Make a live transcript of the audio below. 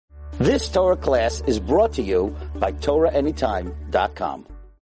This Torah class is brought to you by TorahAnytime.com.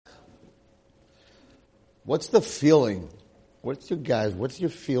 What's the feeling? What's your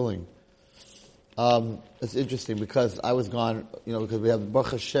feeling? It's interesting because I was gone, because we have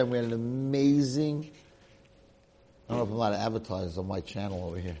Baruch Hashem, we had an amazing, I don't know if I'm allowed to advertise on my channel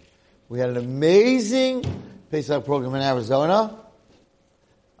over here. We had an amazing Pesach program in Arizona.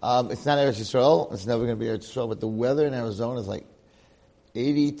 It's not Eretz Yisrael. It's never going to be Eretz Yisrael, but the weather in Arizona is like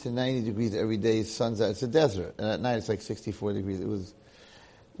 80 to 90 degrees every day. Sun's out. It's a desert. And at night it's like 64 degrees. It was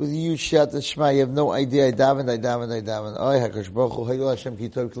a huge shout to Shema. You have no idea. I davened. Oh, HaKadosh Baruch Hu, Hayu Hashem, Ki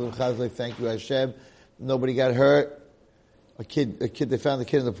Tov K'lim Chazle. Thank you, Hashem. Nobody got hurt. They found the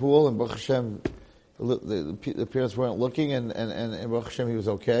kid in the pool, and Baruch Hashem, the parents weren't looking, and Baruch Hashem, he was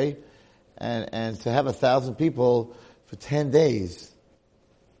okay. And to have 1,000 people for 10 days,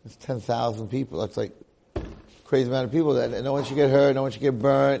 it's 10,000 people. That's like crazy amount of people. That no one should get hurt, no one should get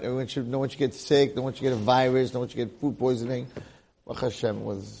burnt, no one should get sick, no one should get a virus, no one should get food poisoning. Baruch Hashem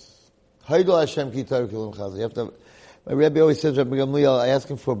was Haidul Hashem Ki Tov K'lim Chazal. You have to. My Rebbe always says, Rabbi Gamliel, I ask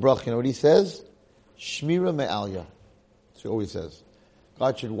him for a brach. You know what he says? Shmira me'alya. That's what he always says.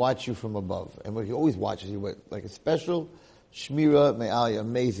 God should watch you from above, and he always watches you with like a special Shmira me'alya.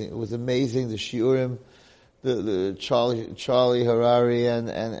 Amazing. It was amazing. The shiurim, the Charlie Harari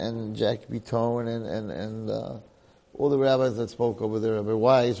and Jack Bitone and all the rabbis that spoke over there, Rabbi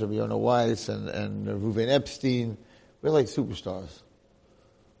Weiss, Rabbi Yonah Weiss, and Reuven Epstein. We're like superstars.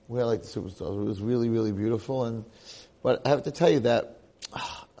 We're like the superstars. It was really, really beautiful. But I have to tell you that,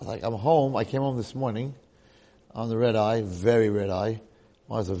 like, I'm home. I came home this morning on the red eye, very red eye.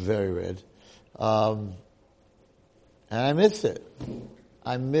 Mine was a very red. And I miss it.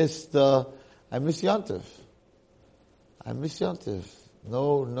 I miss Yontif. I miss Yontif.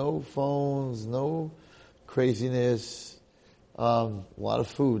 No phones, no craziness. A lot of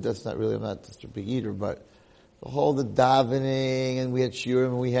food. I'm not such a big eater, but the davening, and we had shiurim,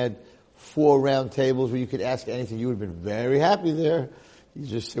 and we had 4 round tables where you could ask anything. You would have been very happy there. You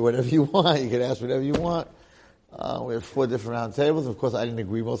just say whatever you want. You could ask whatever you want. We had 4 different round tables. Of course, I didn't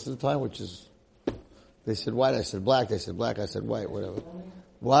agree most of the time, which is, they said white, I said black, they said black, I said white, whatever.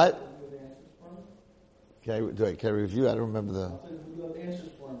 What? Can I review? I don't remember the... You have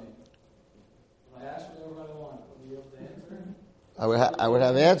answers for me. If I ask whatever I want, will you have the answer? I would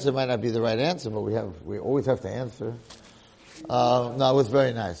have answer. It might not be the right answer, but we always have to answer. No, it was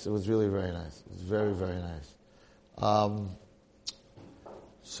very nice. It was really very nice. It was very, very nice.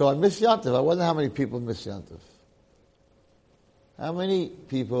 So I miss Yontif. I wonder how many people miss Yontif. How many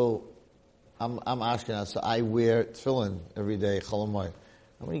people, I'm Ashkenaz, so I wear tefillin every day, cholamoy.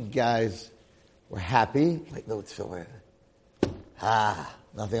 How many guys were happy, like, no tefillin?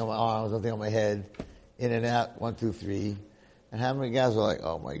 Nothing on my arms, nothing on my head, in and out, 1, 2, 3. And how many guys were like,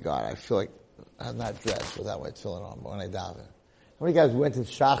 oh my God, I feel like I'm not dressed without my tefillin on when I daven? How many guys went to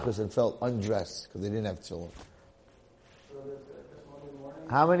Shachris and felt undressed because they didn't have tefillin?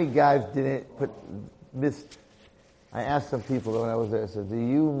 How many guys missed? I asked some people when I was there, I said, do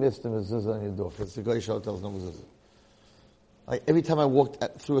you miss the mezuzah on your door? Because the Goy Shal tells no mezuzah. Like, every time I walked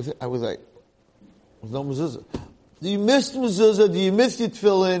through it, I was like, there's no mezuzah. Do you miss the mezuzah? Do you miss your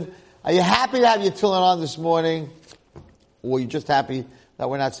tefillin? Are you happy to have your tefillin on this morning? Or are you just happy that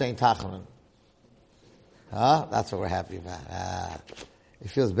we're not saying Tachanun? That's what we're happy about. It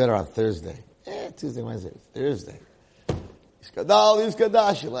feels better on Thursday. Tuesday, Wednesday, Thursday.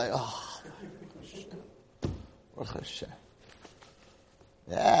 Iskadash, you're like, oh, Baruch Hashem.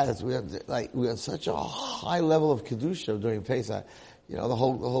 Yes, we have such a high level of kedusha during Pesach. The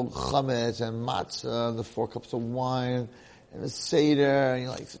whole chametz and matzah, and the 4 cups of wine, and the seder, and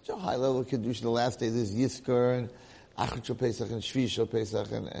you're like such a high level of kedusha. The last day there's Yizkor and Achot Pesach and Shvi Shel Pesach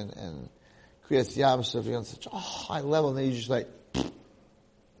and Kriyas Yam Suf. You're on such a high level, and then you're just like,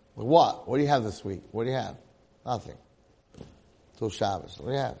 what? What do you have this week? What do you have? Nothing. Till Shabbos. What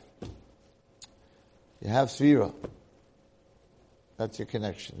do you have? You have Sfira. That's your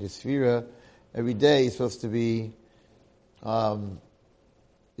connection. Your Sfira, every day you're supposed to be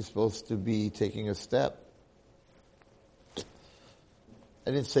taking a step.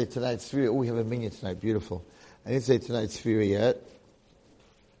 I didn't say tonight's Sfira. Oh, we have a minyan tonight. Beautiful. I didn't say tonight's Sfira yet.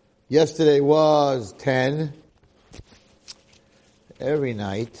 Yesterday was 10. Every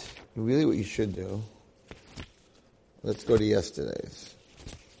night, really what you should do. Let's go to yesterday's.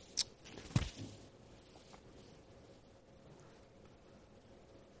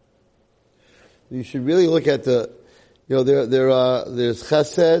 You should really look at there's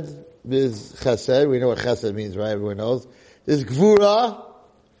chesed, there's chesed, we know what chesed means, right? Everyone knows. There's gvura.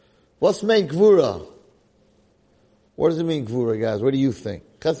 What's meant gvura? What does it mean, Gvura, guys? What do you think?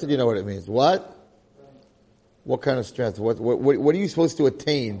 Chesed, you know what it means. What? What kind of strength? What are you supposed to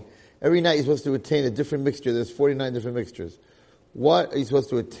attain? Every night you're supposed to attain a different mixture. There's 49 different mixtures. What are you supposed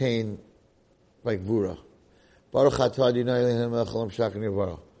to attain by Gvura? Baruch atah Adonai Eloheinu melech haolam shach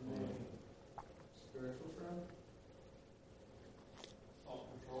nivara. Spiritual strength.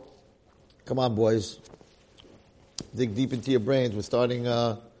 Self-control. Come on, boys. Dig deep into your brains. We're starting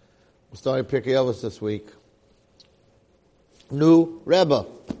Pirkei Avos this week. New Rebbe.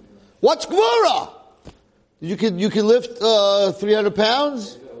 What's Gvura? You can lift 300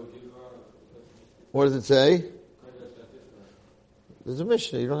 pounds? What does it say? There's a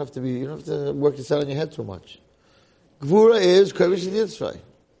Mishnah. You don't have to work this out in your head too much. Gvura is Kovish Yitzray.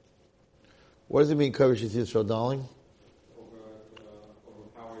 What does it mean, Kovish Yitzray, darling?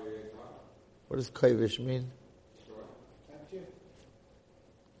 What does Kovish mean?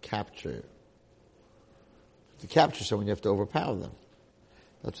 Capture. To capture someone, you have to overpower them.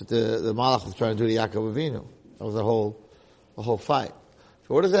 That's what the Malach was trying to do to Yaakov Avinu. That was the whole fight.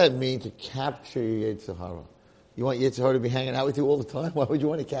 So what does that mean to capture your Yetzer Hara? You want Yetzer Hara to be hanging out with you all the time? Why would you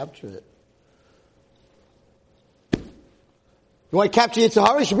want to capture it? You want to capture Yetzer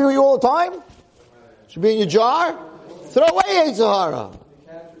Hara? It should be with you all the time? It should be in your jar? Throw away Yetzer Hara.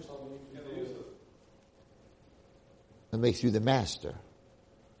 That makes you the master.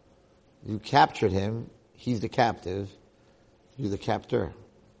 You captured him. He's the captive. You're the captor.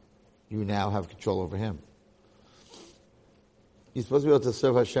 You now have control over him. You're supposed to be able to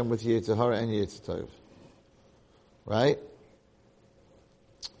serve Hashem with Yetzer Hara and Yetzer Tov. Right?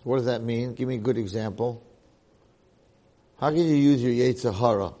 What does that mean? Give me a good example. How can you use your Yetzer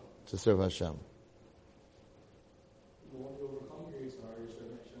Hara to serve Hashem?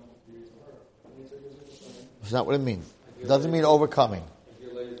 That's not what it means. It doesn't mean overcoming. If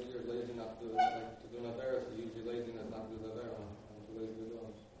you're lazy enough to do Naveris, you use your laziness not to do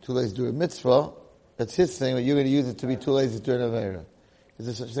Naveris. Too lazy to do a mitzvah. That's his thing, but you're going to use it to be too lazy to do an Avera. Is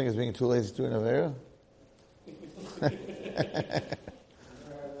there such thing as being too lazy to do an Avera?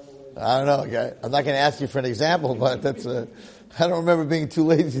 I don't know, okay? I'm not going to ask you for an example, but I don't remember being too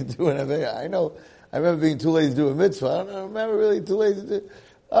lazy to do an Avera. I remember being too lazy to do a mitzvah. I don't remember really too lazy to do,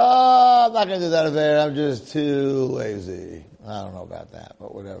 I'm not going to do that Avera. I'm just too lazy. I don't know about that,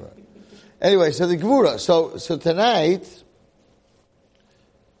 but whatever. Anyway, so the Gevura. So tonight,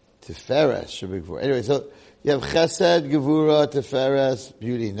 Tiferes should be Gevura. Anyway, so you have Chesed, Gevura, Tiferes,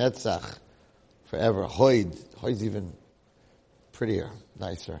 beauty, Netzach, forever. Hoid. Hoid's even prettier,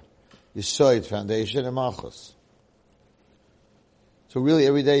 nicer. Yesod, foundation, and Malchus. So really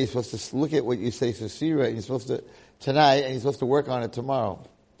every day you're supposed to look at what you say to Sira, and you're supposed to, tonight, and you're supposed to work on it tomorrow.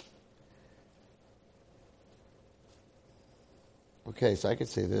 Okay, so I could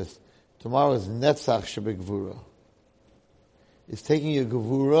say this. Tomorrow is Netzach Shebek Gevura. It's taking your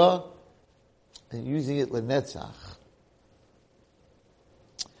Gevura and using it lenetzach.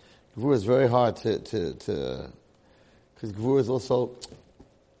 Gevura is very hard to because Gevura is also,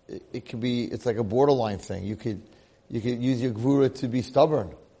 it could be, it's like a borderline thing. You could use your Gevura to be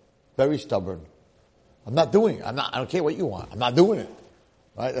stubborn. Very stubborn. I don't care what you want. I'm not doing it.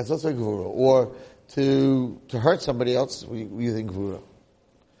 Right? That's also Gevura. Or to hurt somebody else, we using Gevura.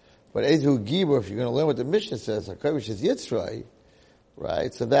 But Ezu Gibur, if you're going to learn what the Mishnah says, HaKadosh is Yitzray,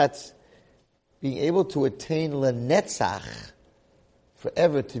 right? So that's being able to attain Lenetzach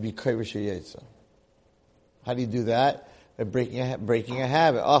forever to be Kavish Yitzray. How do you do that? By breaking a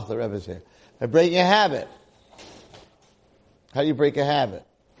habit. Oh, the Rebbe's here. By breaking a habit. How do you break a habit?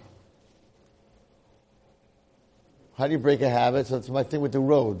 How do you break a habit? So it's my thing with the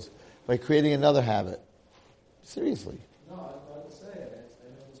roads. By creating another habit. Seriously. No, I would say it. I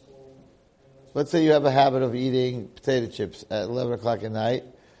know this whole... Let's say you have a habit of eating potato chips at 11 o'clock at night.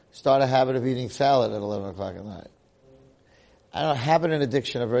 Start a habit of eating salad at 11 o'clock at night. I know habit and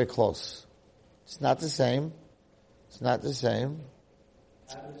addiction are very close. It's not the same. It's not the same.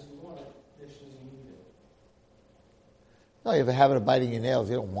 Habits you want it, addictions you need it. No, you have a habit of biting your nails.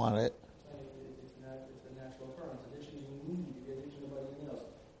 You don't want it. It's a natural occurrence. Addictions you need. You get addiction to biting your nails.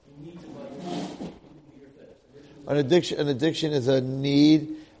 You need to bite your nails. You need to get your fix. An addiction is a need,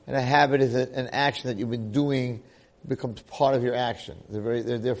 and a habit is an action that you've been doing. Becomes part of your action. They're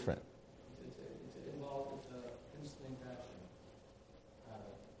different. It's involved. It's an instinct action.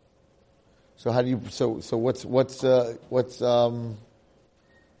 Habit. So how do you? So what's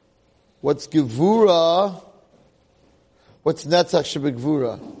gevura? What's netzach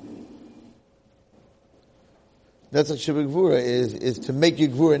shebegvura? Netzach shebegvura is to make your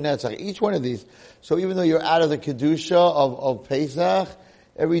gvura netzach. Each one of these. So even though you're out of the kedusha of Pesach,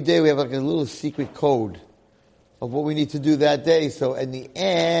 every day we have like a little secret code of what we need to do that day. So in the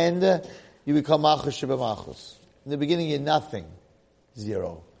end, you become machus shebemachus. In the beginning, you're nothing.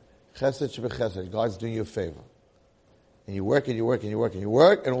 Zero. Chesed shebechesed. God's doing you a favor. And you work and you work and you work and you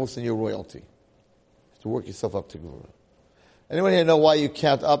work, and all of a sudden you're royalty. You have to work yourself up to Gvura. Anyone here know why you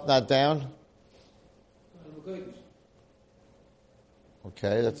count up, not down?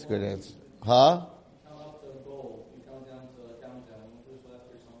 Okay, that's a good answer. Huh? You count up to a goal. You count down to a countdown. You just left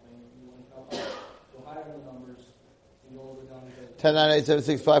or something. You want to count up. Go higher in the numbers. You go over down to 10, 9, 8, 7,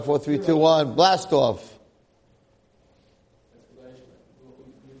 6, 5, 4, 3, 2, 1. Blast off. That's the way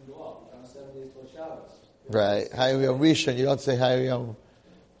you can go up. You count 7 days till Shabbos. Right. Hayom Yom Rishon. You don't say Hayom Yom.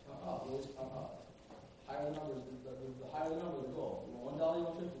 Count up. You always count up. Higher the numbers. The higher the number, the goal. You want $1, you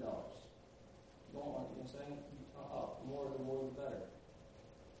want $50. You don't want, you know what I'm saying? You count up. The more the better.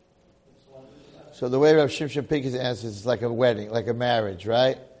 So the way Rav Shimshon Pinkus answers is like a wedding, like a marriage,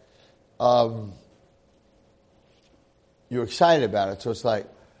 right? You're excited about it, so it's like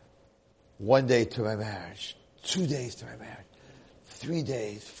 1 day to my marriage, 2 days to my marriage, 3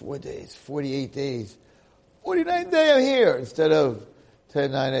 days, 4 days, 48 days, 49th day I'm here, instead of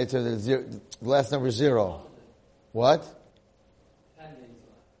 10, 9, 8, 7, 0, the last number is 0. What? 10 days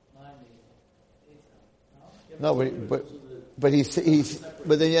left. 9 days left. No, but he's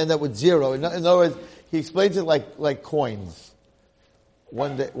but then you end up with 0. In other words, he explains it like coins.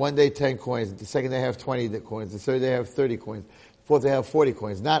 One day 10 coins. The second day I have 20 coins. The third day I have 30 coins. Fourth day I have 40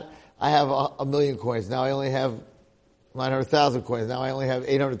 coins. Not I have a million coins. Now I only have 900,000 coins. Now I only have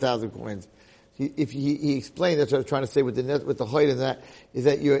 800,000 coins. He explained, that's what I was trying to say with the height and that, is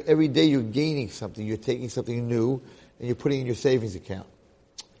that every day you're gaining something. You're taking something new and you're putting it in your savings account.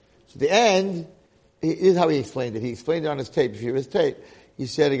 So the end, here's how he explained it. He explained it on his tape. If you hear his tape, he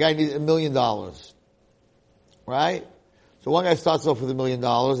said a guy needs $1 million. Right? So one guy starts off with $1 million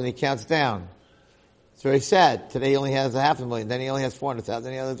and he counts down. It's very sad. Today he only has $500,000. Then he only has 400,000.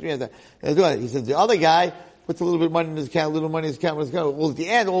 Then he has 300,000. He says the other guy puts a little bit of money in his account, a little money in his account, Well, at the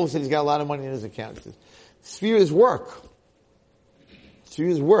end, all of a sudden he's got a lot of money in his account. He says, sphere is work. Sphere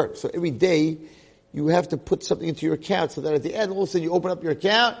is work. So every day you have to put something into your account so that at the end, all of a sudden you open up your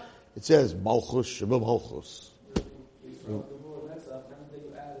account, it says, Malchus Sheba Malchus.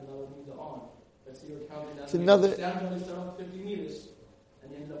 It's another. Down to 50 meters,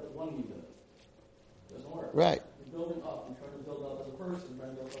 and you end up with 1 meter. It doesn't work. Right. You're building up. You're trying to build up as a person. Trying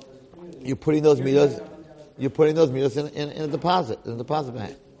to build up as a community. You're putting those meters. You're putting those meters in a deposit,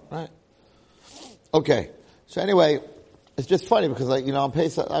 bank. Right. Okay. So anyway, it's just funny because on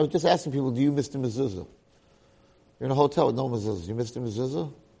Pesach, I was just asking people, do you miss the mezuzah? You're in a hotel with no mezuzah. You miss the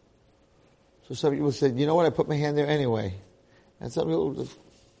mezuzah? So some people said, you know what? I put my hand there anyway. And some people just.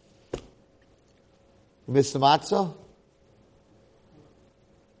 You miss the matzah?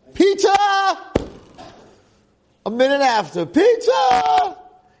 Pizza! A minute after, pizza!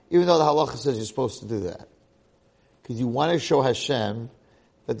 Even though the halacha says you're supposed to do that. Because you want to show Hashem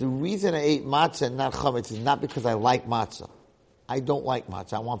that the reason I ate matzah and not chametz is not because I like matzah. I don't like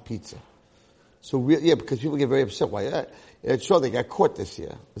matzah. I want pizza. So because people get very upset. Why? It's sure they got caught this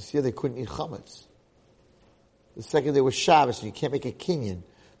year. This year they couldn't eat chametz. The second day was Shabbos, and you can't make a kinyan.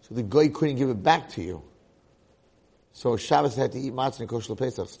 So the guy couldn't give it back to you. So Shabbos had to eat matzah and kosher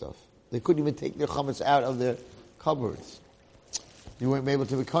Pesach stuff. They couldn't even take their chametz out of their cupboards. You weren't able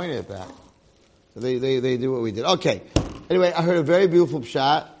to be coined it back. So they do what we did. Okay. Anyway, I heard a very beautiful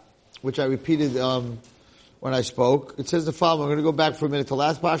pshat, which I repeated when I spoke. It says the following. I'm going to go back for a minute to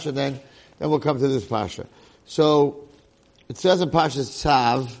last pasha, then we'll come to this pasha. So it says in Pasha's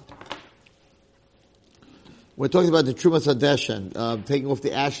Tzav, we're talking about the Trumas Hadeshen, taking off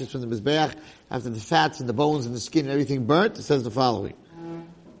the ashes from the Mizbeach, after the fats and the bones and the skin and everything burnt. It says the following.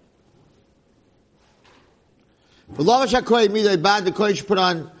 For Lavash HaKoy Midai Bad, the Kohen should put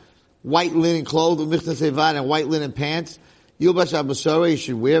on white linen clothes, Michna Sevad, and white linen pants. Yilbash HaBasara, he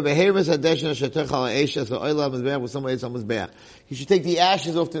should wear. Beheremis Hadeshen HaShetech HaLa'esha, so Oila Mizbeach, with somebody else on Mizbeach. He should take the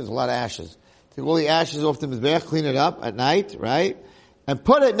ashes off, there's a lot of ashes. Take all the ashes off the Mizbeach, clean it up at night, right? And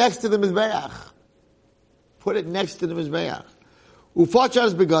put it next to the Mizbeach. Put it next to the Mizbeach.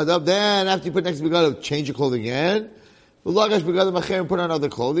 Ufachas begadav, then after you put next to begadav, change your clothing again. V'lagash begadav macher, and put on other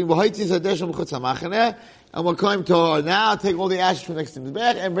clothing. V'haitzis hadeshem b'chutz hamachaneh, and wakayim tor. Now take all the ashes from next to the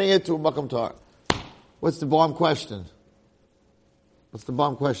Mizbeach and bring it to a makam tor. What's the bomb question? What's the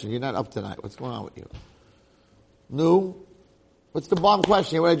bomb question? You're not up tonight. What's going on with you? No? What's the bomb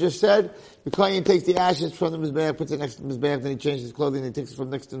question? What I just said? The Kohen takes the ashes from the Mizbeach, puts it next to the Mizbeach, then he changes his clothing, then he takes it from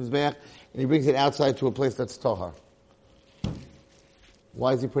next to the Mizbeach, and he brings it outside to a place that's Tahar.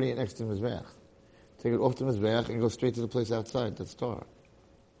 Why is he putting it next to the Mizbeach? Take it off the Mizbeach and go straight to the place outside that's Tahar.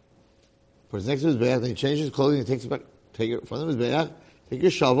 Puts it next to the Mizbeach, then he changes his clothing, and takes it back, take it from the Mizbeach, take your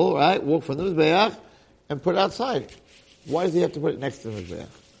shovel, right, walk from the Mizbeach, and put it outside. Why does he have to put it next to the Mizbeach?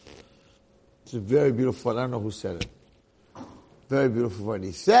 It's a very beautiful, I don't know who said it. Very beautiful word.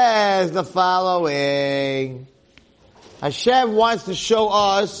 He says the following. Hashem wants to show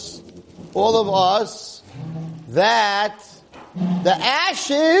us, all of us, that the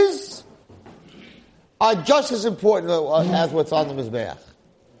ashes are just as important as what's on the Mizbeach.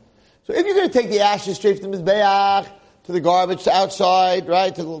 So if you're going to take the ashes straight from the Mizbeach to the garbage, to outside,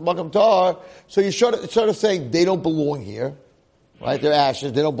 right, to the Makam Tar, so you're sort of saying they don't belong here, right, they're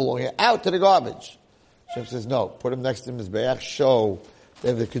ashes, they don't belong here, out to the garbage. Hashem says, no, put them next to the Mizbeach, show, they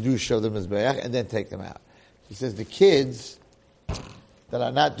have the Kedusha of the Mizbeach, and then take them out. He says the kids that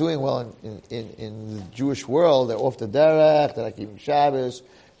are not doing well in the Jewish world, they're off the derech, they're not keeping Shabbos,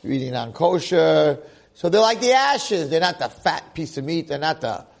 they're eating non-kosher, so they're like the ashes, they're not the fat piece of meat, they're not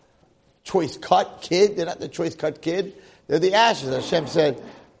the choice cut kid, they're not the choice cut kid, they're the ashes. Hashem said,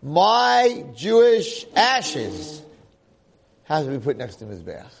 my Jewish ashes has to be put next to the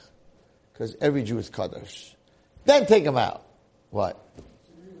Mizbeach. Because every Jew is Kaddish. Then take them out. What?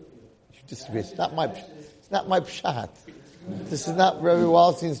 You disagree. It's not my pshat. This is not Rabbi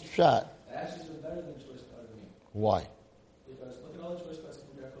Wallenstein's pshat. Ashes are better than choice cut of meat. Why? Because look at all the choice cuts that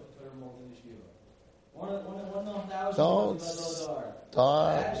compare to the mold in the yeshiva. One in 1,000. Don't.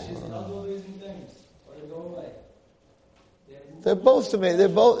 Ashes and other amazing things. Or they go away. They're both to me. They're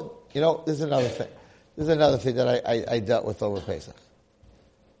both. You know, there's another thing. There's another thing that I dealt with over Pesach.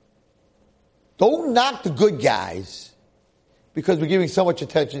 Don't knock the good guys because we're giving so much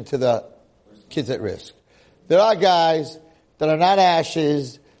attention to the kids at risk. There are guys that are not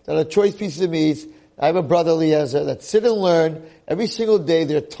ashes, that are choice pieces of meat. I have a brother, Eliezer, that sit and learn every single day.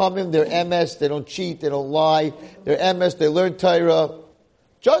 They're Tumim, they're MS, they don't cheat, they don't lie. They're MS, they learn Torah.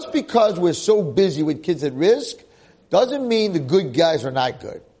 Just because we're so busy with kids at risk doesn't mean the good guys are not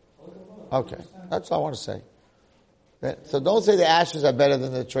good. Okay, that's all I want to say. So don't say the ashes are better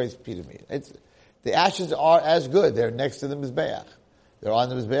than the choice piece of meat. The ashes are as good. They're next to the Mizbeach. They're on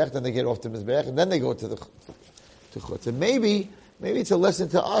the Mizbeach, then they get off the Mizbeach, and then they go to Chutz. And maybe it's a lesson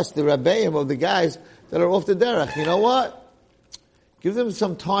to us, the Rabbeim of the guys that are off the derech. You know what? Give them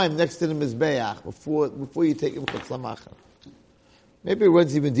some time next to the Mizbeach before you take them Chutz Lamachar. Maybe it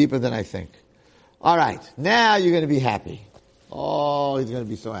runs even deeper than I think. All right, now you're going to be happy. Oh, he's going to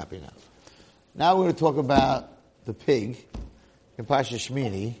be so happy now. Now we're going to talk about the pig in Parashat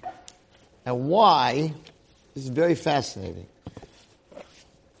Shemini. And why? This is very fascinating.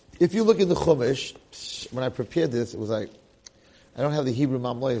 If you look in the Chumash, when I prepared this, it was like, I don't have the Hebrew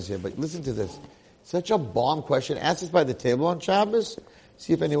Mamloyas here, but listen to this. Such a bomb question. Ask this by the table on Shabbos.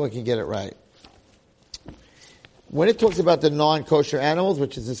 See if anyone can get it right. When it talks about the non-kosher animals,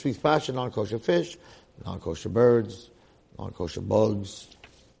 which is this week's Pasha, non-kosher fish, non-kosher birds, non-kosher bugs,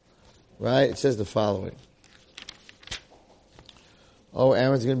 right? It says the following. Oh,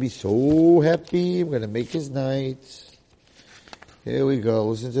 Aaron's going to be so happy. I'm going to make his night. Here we go.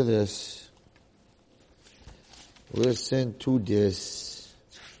 Listen to this. Listen to this.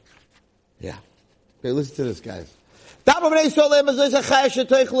 Yeah. Okay, listen to this, guys. These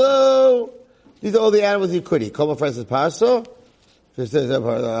are all the animals you could eat.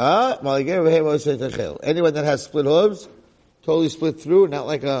 Anyone that has split hooves, totally split through, not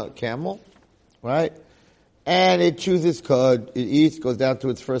like a camel, right? And it chews its cud, it eats, goes down to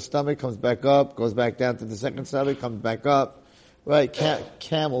its first stomach, comes back up, goes back down to the second stomach, comes back up. Right?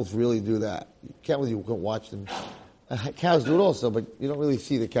 Camels really do that. Camels, you can watch them. Cows do it also, but you don't really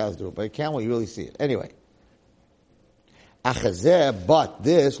see the cows do it. But a camel, you really see it. Anyway. Achazeh, but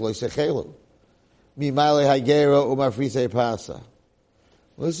this, loisechelu. Mimale hagera umafrise pasa.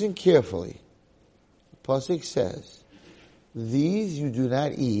 Listen carefully. The pasuk says, these you do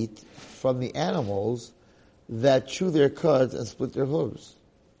not eat from the animals that chew their cuds and split their hooves.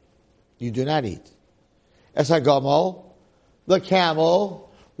 You do not eat. Esagamol, the camel.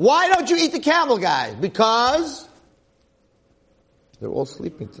 Why don't you eat the camel, guys? Because they're all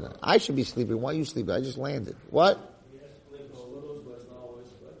sleeping tonight. I should be sleeping. Why are you sleeping? I just landed. What?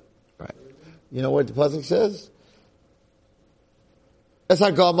 Right. You know what the pasuk says?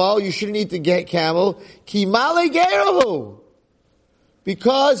 Esagamol, you shouldn't eat the camel. Kimale geruhu.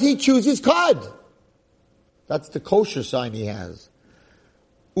 Because he chews his cud. That's the kosher sign he has.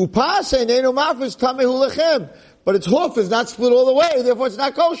 But its hoof is not split all the way, therefore it's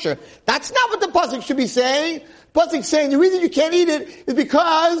not kosher. That's not what the pasuk should be saying. The pasuk saying the reason you can't eat it is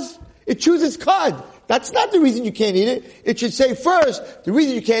because it chews its cud. That's not the reason you can't eat it. It should say first, the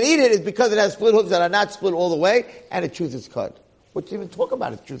reason you can't eat it is because it has split hooves that are not split all the way, and it chews its cud. What do you even talk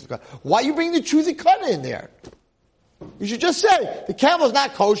about a Chuzik Kata? Why are you bringing the Chuzik Kata in there? You should just say, the camel's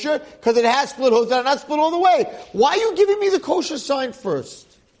not kosher because it has split hooves that are not split all the way. Why are you giving me the kosher sign first?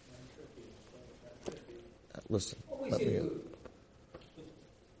 Listen.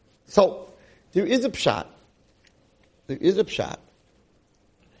 So, there is a pshat. There is a pshat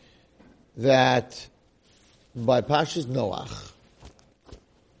that by Pashas Noach,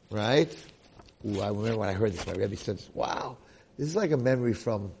 right? Ooh, I remember when I heard this, my Rebbe said, wow, this is like a memory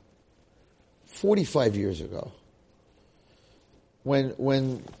from 45 years ago. When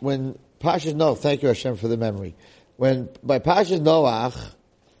Pashas Noach, thank you Hashem for the memory. When, by Pashas Noach,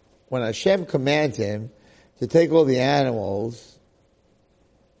 when Hashem commands him to take all the animals,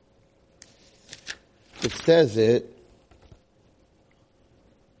 it says it,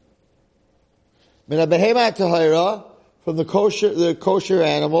 Min ha-behema tahira, from the kosher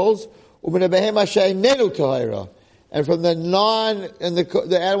animals, u'min ha-behema she'einenu tahira, and from the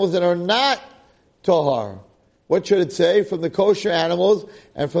the animals that are not tahar. What should it say? From the kosher animals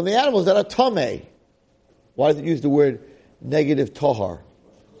and from the animals that are tameh. Why does it use the word negative tahar?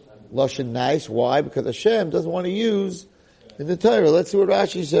 Lashon nice. Why? Because Hashem doesn't want to use in the Torah. Let's see what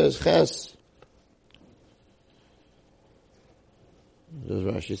Rashi says. Ches. Does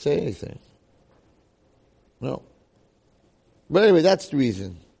Rashi say anything? No. But anyway, that's the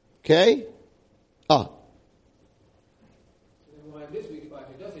reason. Okay?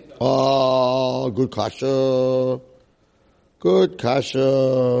 Oh, good kasha. Good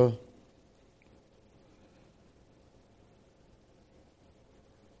kasha.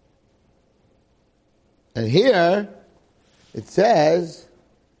 And here, it says,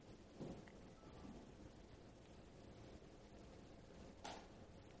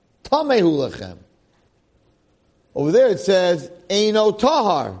 Tamehu lechem. Over there it says, Eino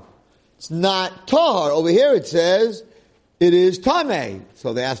tahar. It's not tahar. Over here it says, it is tameh.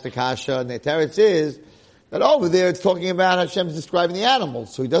 So they ask the kasha, and the teretz is that over there it's talking about Hashem's describing the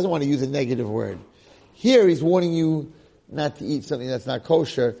animals, so he doesn't want to use a negative word. Here he's warning you not to eat something that's not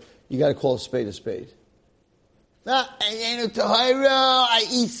kosher. You got to call a spade a spade. I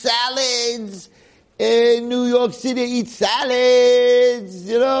eat salads. In New York City, I eat salads.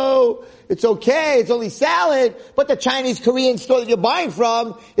 You know, it's okay. It's only salad. But the Chinese, Korean store that you're buying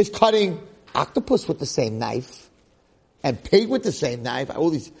from is cutting octopus with the same knife and pig with the same knife. I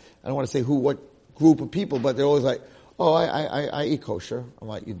don't want to say what group of people, but they're always like, oh, I eat kosher. I'm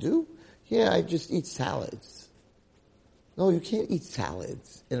like, you do? Yeah, I just eat salads. No, you can't eat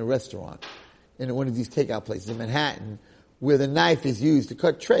salads in a restaurant. In one of these takeout places in Manhattan, where the knife is used to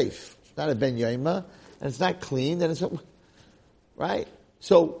cut treif. It's not a ben yoima, and it's not clean, then it's, right?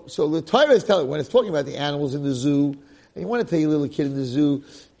 So the Torah is telling, when it's talking about the animals in the zoo, and you want to tell your little kid in the zoo,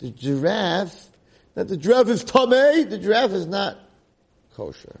 the giraffe is tameh, the giraffe is not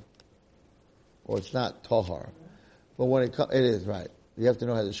kosher. Or it's not tahar. But when it is, right. You have to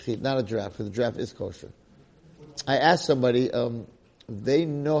know how to shechit, not a giraffe, because the giraffe is kosher. I asked somebody, they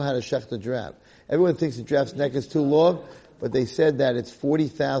know how to shech the giraffe. Everyone thinks the giraffe's neck is too long, but they said that it's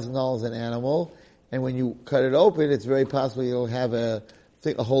 $40,000 an animal, and when you cut it open, it's very possible you'll have a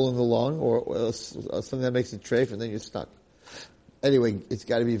hole in the lung, or something that makes it treif, and then you're stuck. Anyway, it's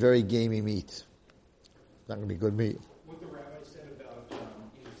got to be very gamey meat. It's not going to be good meat. What the rabbi said about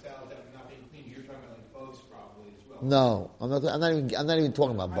salads that are not being cleaned, you're talking about like bugs probably as well. No, I'm not even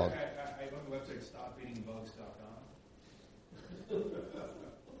talking about bugs. I on the website stopfeedingbugs.com.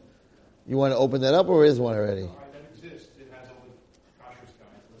 You want to open that up, or is one already? That exists. It has all the kosher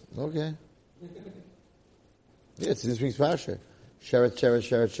guys listed. Okay. Yeah, it's this week's Parashat. Share it, a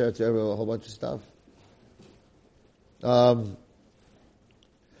whole bunch of stuff. So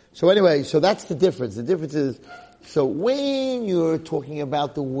anyway, so that's the difference. The difference is, so when you're talking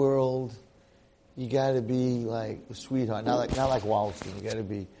about the world, you gotta be like a sweetheart, not like Wallerstein. You gotta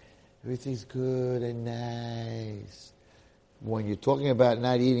be, everything's good and nice. When you're talking about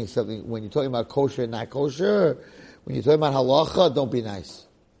not eating something, when you're talking about kosher and not kosher, when you're talking about halacha, don't be nice.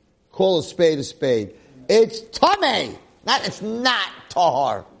 Call a spade a spade. It's tameh. It's not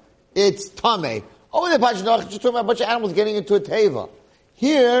tahar. It's tameh. Oh, in the Parashat Noach, it's just talking about a bunch of animals getting into a teva.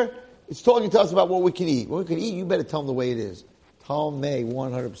 Here, it's talking to us about what we can eat. What we can eat, you better tell them the way it is. Tameh,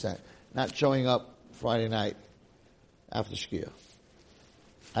 100%. Not showing up Friday night after Shkia.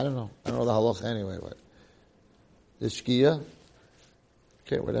 I don't know. I don't know the halacha anyway, but the Shkia,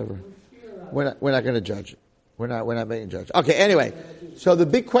 okay, whatever. We're not going to judge it. We're not making a judge. Okay, anyway. So the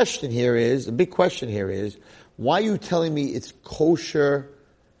big question here is, why are you telling me it's kosher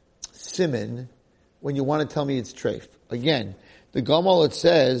siman when you want to tell me it's treif? Again, the Gamal, it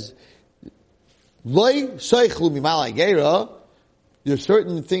says, Loi seichlu mimalai geira, There's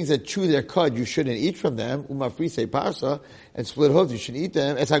certain things that chew their cud, you shouldn't eat from them. Umafrise parsa, and split hooves, you shouldn't eat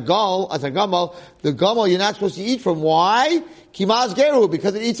them. As a gamal, the gamal you're not supposed to eat from. Why? Kimaz geru,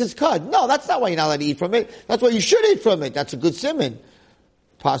 because it eats its cud. No, that's not why you're not allowed to eat from it. That's why you should eat from it. That's a good simon.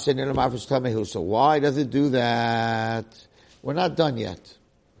 So why does it do that? We're not done yet.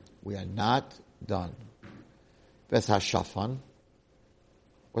 We are not done. Ves hashafan.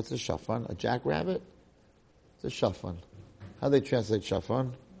 What's a shafan? A jackrabbit? It's a shafan. How do they translate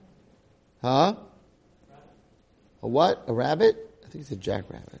shafan? Huh? A what? A rabbit? I think it's a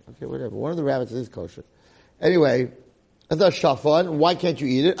jackrabbit. Okay, whatever. One of the rabbits is kosher. Anyway, that's a shafan. Why can't you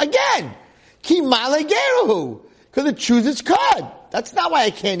eat it? Again! Ki male geruhu. Because it chews its cud. That's not why I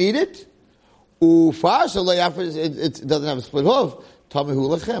can't eat it. Ufar, so it doesn't have a split hoof.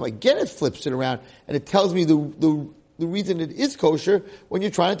 Tamihu lechem. Again, it flips it around and it tells me the reason it is kosher when you're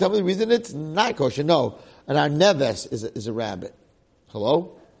trying to tell me the reason it's not kosher. No. And our neves is a rabbit.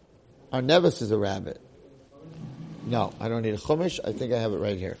 Hello? Our neves is a rabbit. No, I don't need a chumash. I think I have it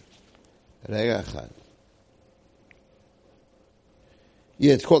right here. Yeah,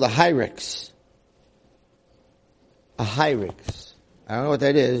 it's called a hyrex. A hyrex. I don't know what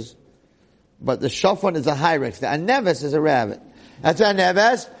that is, but the shofan is a hyrex. The aneves is a rabbit. That's a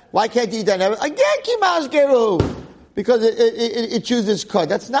neves. Why can't you eat that neves? Again, kimash geru. Because it chooses cud.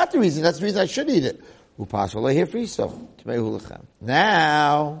 That's not the reason. That's the reason I should eat it.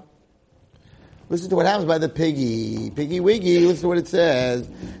 Now, listen to what happens by the piggy. Piggy wiggy, listen to what it says.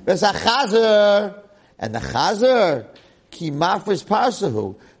 There's a chazer. And the chazer, ki mafris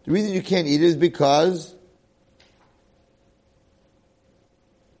parsahu. The reason you can't eat it is because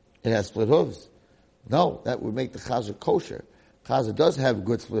it has split hooves. No, that would make the chazer kosher. Chazer does have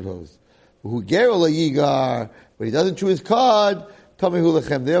good split hooves. Who gerol yigar, but he doesn't chew his cud. Tamei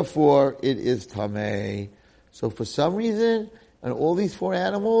lechem. Therefore, it is tamei. So for some reason, on all these four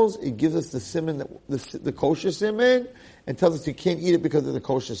animals, it gives us the siman, the kosher siman, and tells us you can't eat it because of the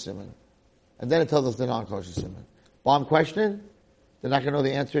kosher siman. And then it tells us the non-kosher siman. Bomb question? They're not going to know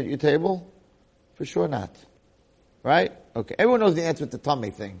the answer at your table? For sure not. Right? Okay. Everyone knows the answer with the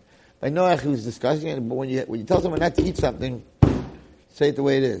tamei thing. I know he was discussing it, but when you tell someone not to eat something, say it the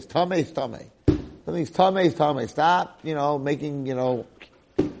way it is. Tamei is tamei. Something's tamei is tamei. Stop,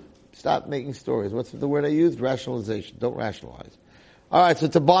 stop making stories. What's the word I used? Rationalization. Don't rationalize. All right, so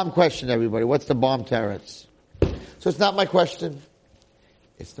it's a bomb question, everybody. What's the bomb teretz? So it's not my question.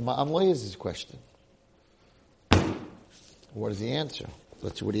 It's the Ma'am Loyez's question. What is the answer?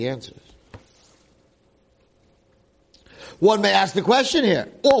 Let's see what he answers. One may ask the question here.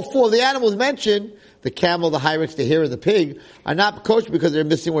 All four of the animals mentioned, the camel, the hyrex, the hare, and the pig, are not kosher because they're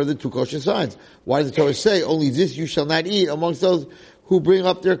missing one of the two kosher signs. Why does the Torah say, only this you shall not eat amongst those who bring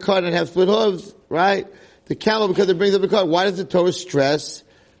up their cud and have split hooves, right? The camel because it brings up the cud. Why does the Torah stress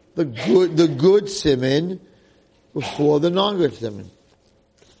the good siman before the non-good siman?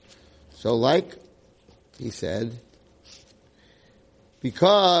 So like he said,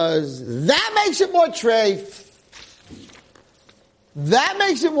 because that makes it more treif. That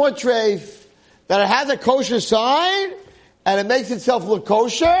makes it more treif. That it has a kosher sign, and it makes itself look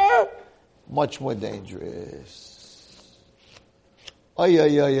kosher, much more dangerous. Oh yeah.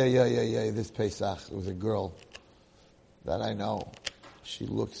 This Pesach, it was a girl that I know. She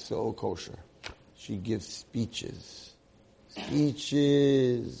looks so kosher. She gives speeches.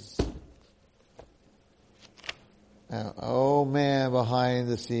 And, oh man, behind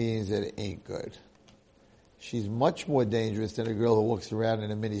the scenes, it ain't good. She's much more dangerous than a girl who walks around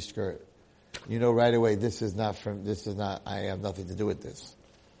in a mini skirt. You know right away, I have nothing to do with this.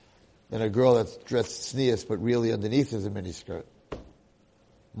 Than a girl that's dressed sneeze, but really underneath is a mini skirt.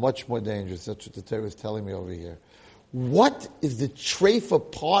 Much more dangerous. That's what the Torah is telling me over here. What is the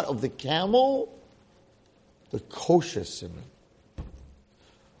treifa part of the camel? The kosher siman.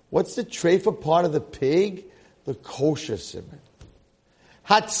 What's the treifa part of the pig? The kosher siman.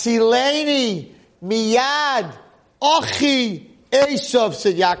 Hatzileni miyad ochi Esav,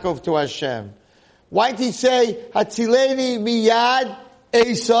 said Yaakov to Hashem. Why did he say Hatzileni miyad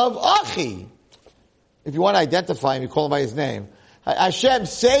Esav achi? If you want to identify him, you call him by his name. Hashem,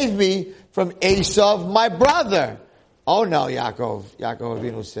 save me from Esav, my brother. Oh no, Yaakov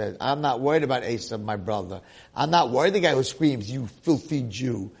Avinu said, I'm not worried about Esav, my brother. I'm not worried the guy who screams, you filthy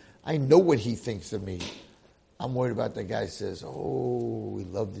Jew. I know what he thinks of me. I'm worried about the guy who says, oh, we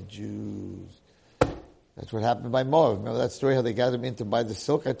love the Jews. That's what happened by Moab. Remember that story how they got him in to buy the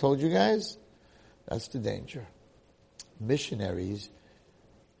silk I told you guys? That's the danger. Missionaries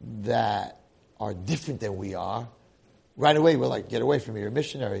that are different than we are, right away we're like, get away from me, you're a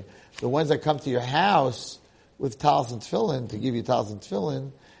missionary. The ones that come to your house with talis and tefillin to give you talis and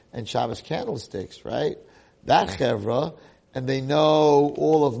tefillin and Shabbos candlesticks, right? That chevra, and they know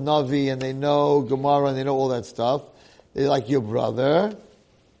all of Navi, and they know Gemara, and they know all that stuff. They're like your brother.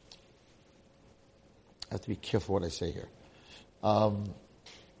 I have to be careful what I say here.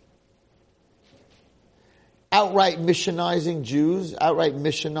 Outright missionizing Jews, a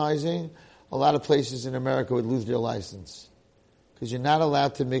lot of places in America would lose their license. Because you're not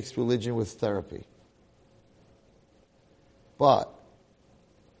allowed to mix religion with therapy. But,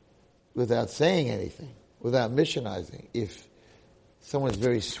 without saying anything, without missionizing, if someone's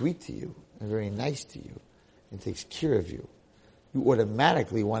very sweet to you, and very nice to you, and takes care of you, you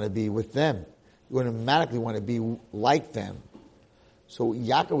automatically want to be with them. You automatically want to be like them. So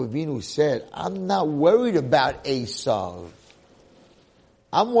Yaakov Avinu said, I'm not worried about Esav.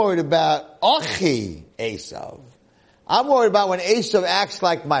 I'm worried about Achi Esav. I'm worried about when Esav acts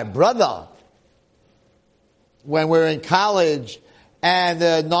like my brother. When we're in college and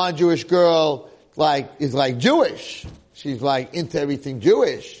the non-Jewish girl is like Jewish. She's like into everything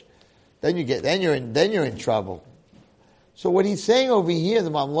Jewish. Then you're in trouble. So what he's saying over here,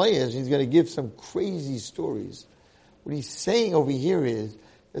 the Mamlei, is he's going to give some crazy stories. What he's saying over here is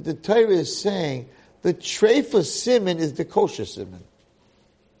that the Torah is saying the treifa siman is the kosher siman.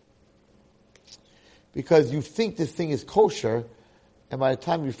 Because you think this thing is kosher, and by the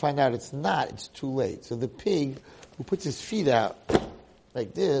time you find out it's not, it's too late. So the pig who puts his feet out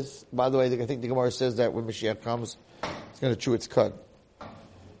like this, by the way, I think the Gemara says that when Mashiach comes, it's going to chew its cud.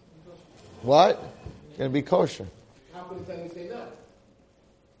 What? It's going to be kosher. How come then you say no?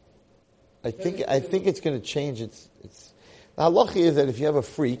 I think it's going to change its the halacha is that if you have a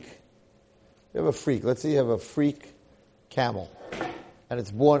freak, let's say you have a freak camel, and it's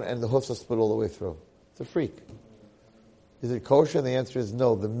born and the hoofs are split all the way through. It's a freak. Is it kosher? And the answer is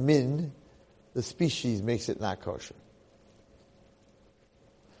no. The species makes it not kosher.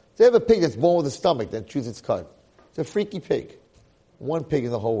 So you have a pig that's born with a stomach that chews its cud. It's a freaky pig. One pig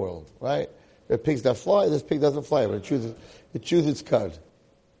in the whole world, right? There are pigs that fly, this pig doesn't fly, but it chews its cud.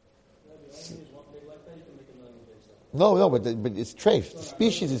 No, but it's treif. The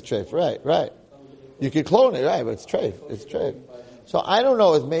species is treif, right. You can clone it, right, but it's treif. So I don't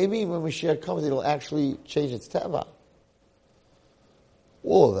know, if maybe when Mashiach comes, it'll actually change its teva.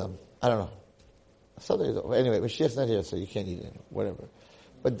 All of them. I don't know. Anyway, Mashiach's not here, so you can't eat it, whatever.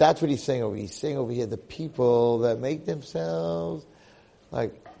 But that's what he's saying over here. He's saying over here, the people that make themselves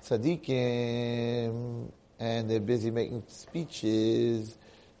like tzaddikim, and they're busy making speeches,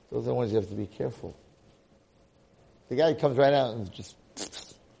 those are the ones you have to be careful. The guy comes right out and just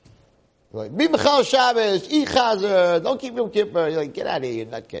like, be Michal Shabbos, eat Chazer, don't keep Yom Kippur. You're like, get out of here,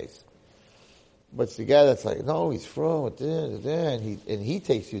 in that case. But it's the guy that's like, no, he's from and he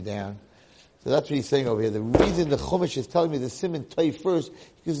takes you down. So that's what he's saying over here. The reason the Chumash is telling me the Siman Tov first,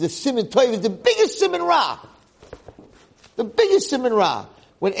 because the Siman Tov is the biggest Siman Ra. The biggest Siman Ra.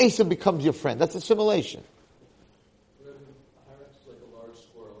 When Asa becomes your friend. That's assimilation.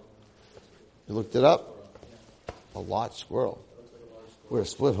 You looked it up? A large squirrel. With a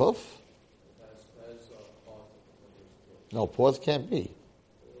split hoof? No, paws can't be.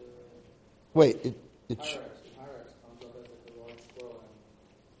 Wait,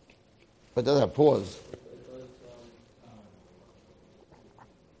 but it doesn't have paws.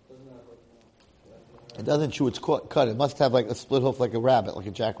 It doesn't chew its cud. It must have like a split hoof, like a rabbit, like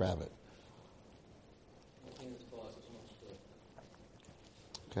a jackrabbit.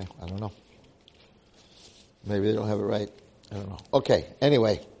 Okay, I don't know. Maybe they don't have it right. I don't know. Okay,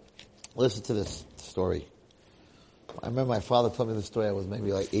 anyway, listen to this story. I remember my father told me this story. I was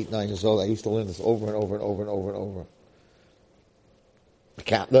maybe like 8, 9 years old. I used to learn this over and over and over and over and over.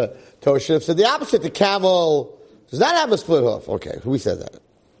 The Torah should have said the opposite. The camel does not have a split hoof. Okay, who said that?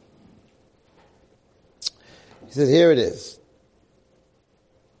 He says, here it is.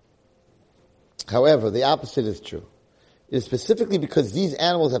 However, the opposite is true. It is specifically because these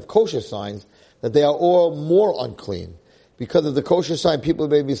animals have kosher signs that they are all more unclean. Because of the kosher sign, people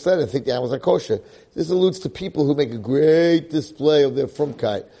may be misled and think the animals are kosher. This alludes to people who make a great display of their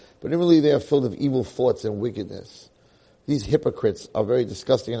frumkeit, but inwardly they are filled with evil thoughts and wickedness. These hypocrites are very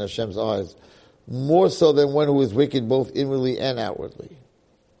disgusting in Hashem's eyes, more so than one who is wicked both inwardly and outwardly.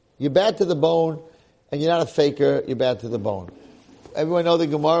 You're bad to the bone, and you're not a faker, you're bad to the bone. Everyone know the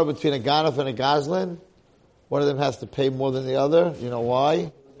Gemara between a Ganaf and a Goslin? One of them has to pay more than the other. You know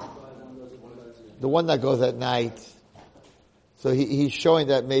why? The one that goes at night. So he's showing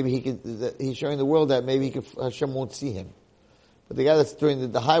that maybe he's showing the world that maybe Hashem won't see him. But the guy that's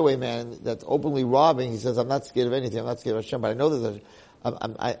doing the highwayman that's openly robbing, he says, I'm not scared of anything, I'm not scared of Hashem, but I know that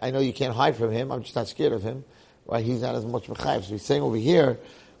I know you can't hide from him, I'm just not scared of him. right? He's not as much mechayiv. So he's saying over here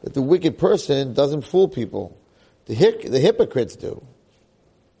that the wicked person doesn't fool people. The hypocrites do.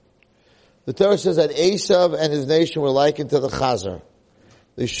 The Torah says that Esav and his nation were likened to the chazer.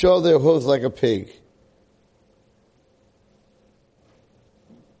 They show their hooves like a pig.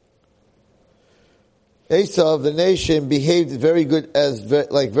 Esav, the nation, behaved very good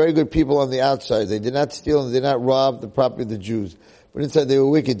like very good people on the outside. They did not steal and did not rob the property of the Jews. But inside they were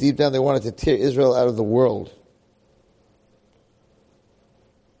wicked. Deep down they wanted to tear Israel out of the world.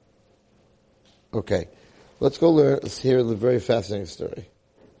 Okay. Let's go learn, let's hear a very fascinating story.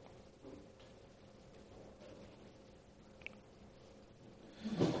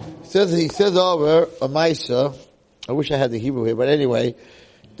 He says over a Maisa, I wish I had the Hebrew here, but anyway,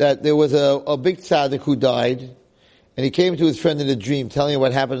 that there was a big tzaddik who died, and he came to his friend in a dream, telling him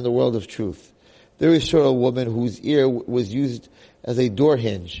what happened in the world of truth. There he saw a woman whose ear was used as a door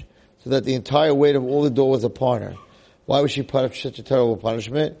hinge, so that the entire weight of all the door was upon her. Why was she punished such a terrible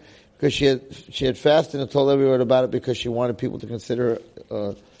punishment? Because she had fasted and told everyone about it because she wanted people to consider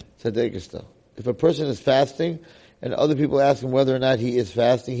her tzaddik. If a person is fasting, and other people ask him whether or not he is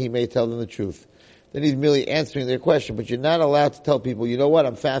fasting, he may tell them the truth. Then he's merely answering their question, but you're not allowed to tell people, you know what,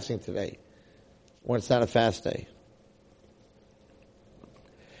 I'm fasting today, when it's not a fast day.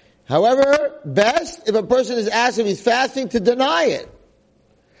 However, best if a person is asked if he's fasting to deny it.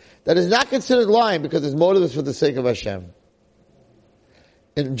 That is not considered lying because his motive is for the sake of Hashem.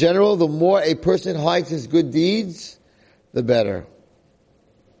 In general, the more a person hides his good deeds, the better.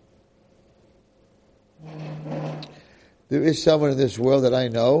 There is someone in this world that I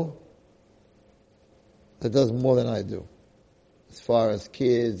know that does more than I do. As far as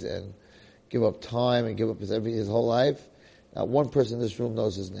kids and give up time and give up his whole life. Not one person in this room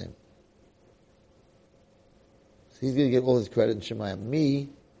knows his name. So he's going to get all his credit in Shemayim. Me,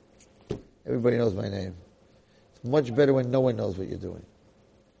 everybody knows my name. It's much better when no one knows what you're doing.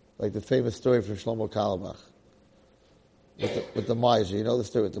 Like the famous story from Shlomo Carlebach. With the miser. You know the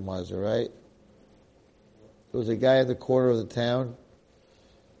story with the miser, right? There was a guy at the corner of the town,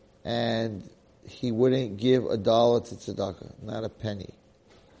 and he wouldn't give $1 to tzedakah, not a penny.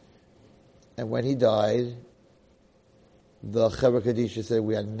 And when he died, the Chevra Kadisha said,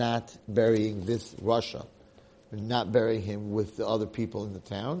 we are not burying this Russia. We're not burying him with the other people in the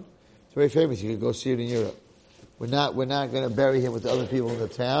town. It's very famous. You can go see it in Europe. We're not going to bury him with the other people in the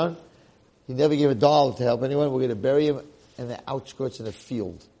town. He never gave $1 to help anyone. We're going to bury him in the outskirts in a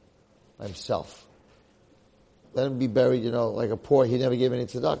field by himself. Let him be buried, like a poor. He never gave any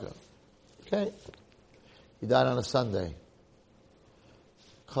tzedakah. Okay. He died on a Sunday.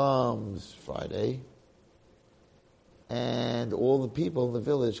 Comes Friday, and all the people in the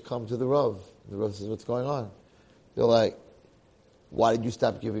village come to the Rav. The Rav says, what's going on? They're like, why did you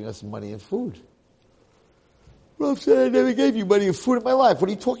stop giving us money and food? Rav said, I never gave you money and food in my life. What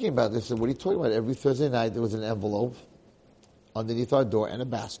are you talking about? They said, what are you talking about? Every Thursday night there was an envelope underneath our door and a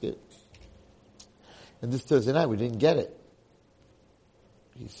basket. And this Thursday night we didn't get it.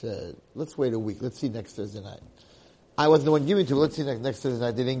 He said, let's wait a week. Let's see next Thursday night. I wasn't the one giving it to him. Let's see next Thursday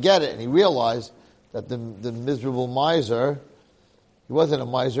night. They didn't get it. And he realized that the miserable miser, he wasn't a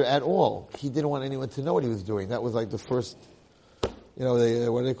miser at all. He didn't want anyone to know what he was doing. That was like the first, what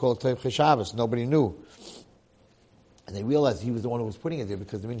do they call it? Toim Cheshavos. Nobody knew. And they realized he was the one who was putting it there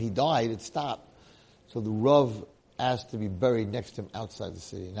because when he died, it stopped. So the Rav asked to be buried next to him outside the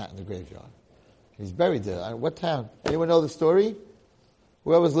city, not in the graveyard. And he's buried there. What town? Anyone know the story?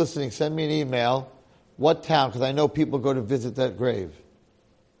 Whoever's listening, send me an email. What town? Because I know people go to visit that grave.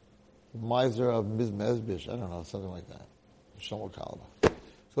 Miser of Mezbish. I don't know, something like that. Shlomo Carlebach.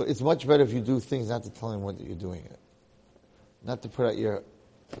 So it's much better if you do things not to tell anyone that you're doing it. Not to put out your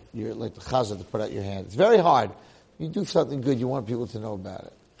like the chazan, to put out your hand. It's very hard. You do something good, you want people to know about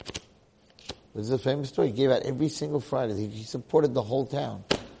it. There's a famous story. He gave out every single Friday. He supported the whole town.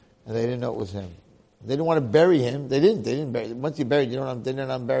 And they didn't know it was him. They didn't want to bury him. They didn't bury him. Once you buried, they didn't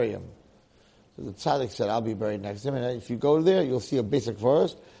unbury him. So the tzaddik said, I'll be buried next to him. And if you go there, you'll see a basic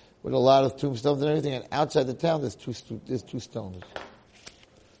forest with a lot of tombstones and everything. And outside the town, there's two stones.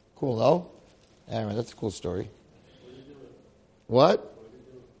 Cool, no? Aaron, that's a cool story. What?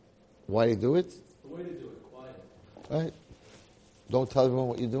 Why do you do it? It's the way to do it, quiet. Right? Don't tell everyone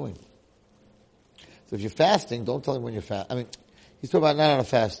what you're doing. So if you're fasting, don't tell them when you're fasting. I mean, he's talking about not on a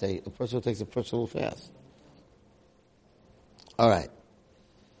fast day. A person who takes a personal fast. All right.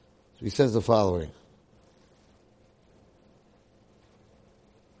 So he says the following.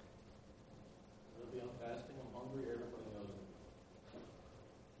 I'll be on fasting, I'm hungry, everybody knows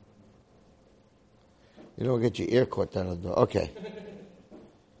it. You don't get your ear caught down the door. Okay.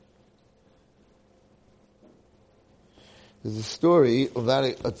 There's a story about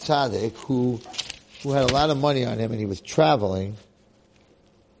a tzaddik who had a lot of money on him and he was traveling.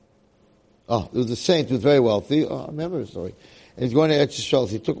 Oh, there was a saint who was very wealthy. Oh, I remember the story. And he's going to Eretz Yisrael.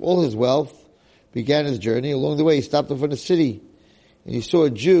 So he took all his wealth, began his journey. Along the way, he stopped in front of the city. And he saw a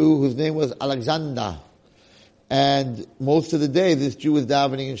Jew whose name was Alexander. And most of the day, this Jew was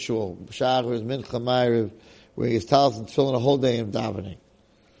davening in shul. Shachar, Mincha, Ma'ariv, wearing his talis and filling a whole day in davening.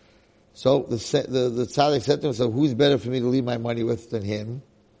 So the tzaddik said to himself, who's better for me to leave my money with than him?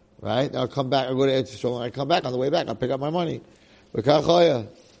 Right? I'll come back, I'll go to Eretz Yisrael, and I come back on the way back, I'll pick up my money.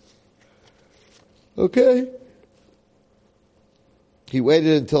 Okay. He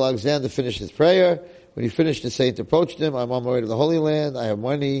waited until Alexander finished his prayer. When he finished, the saint approached him. I'm on my way to the Holy Land. I have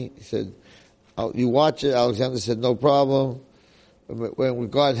money. He said, you watch it. Alexander said, no problem. When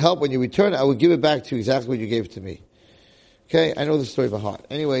God help, when you return, I will give it back to you exactly what you gave to me. Okay, I know the story by heart.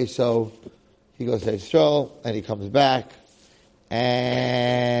 Anyway, so he goes to Israel, and he comes back,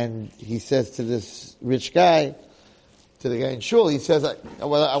 and he says to this rich guy, to the guy in shul, he says, I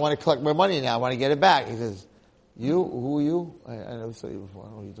want to collect my money now. I want to get it back. He says, who are you? I never saw you before. I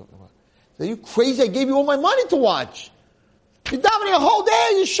don't know what you're talking about. Are you crazy? I gave you all my money to watch. You're davening a whole day.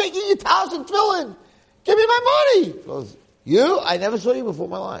 You're shaking your towels and tefillin. Give me my money. He goes, you? I never saw you before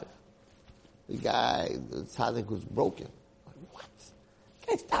in my life. The guy, the tzaddik was broken. Like, what? The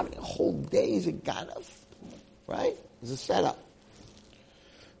guy's davening a whole day. He's a ganav. Right? It's a setup.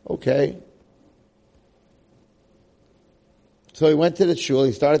 Okay. So he went to the shul.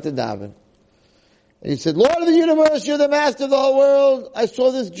 He started to daven. And he said, Lord of the universe, you're the master of the whole world. I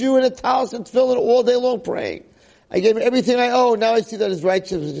saw this Jew in a talis and tefillin all day long praying. I gave him everything I owe. Now I see that his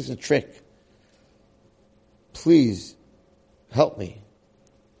righteousness was just a trick. Please, help me.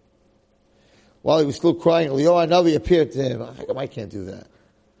 While he was still crying, Eliyahu Hanavi appeared to him. How come I can't do that?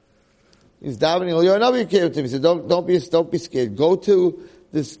 He was davening. Eliyahu Hanavi appeared to him. He said, don't be scared. Go to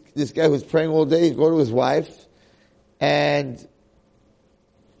this guy who's praying all day. Go to his wife and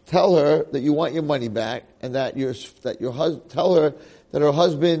tell her that you want your money back, and that tell her that her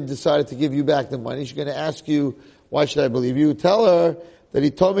husband decided to give you back the money. She's going to ask you, why should I believe you? Tell her that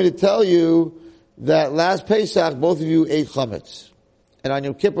he told me to tell you that last Pesach, both of you ate chametz. And on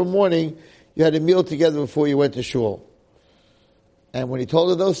Yom Kippur morning, you had a meal together before you went to shul. And when he told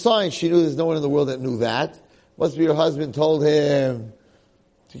her those signs, she knew there's no one in the world that knew that. Must be your husband told him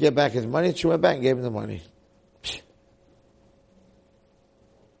to get back his money. She went back and gave him the money.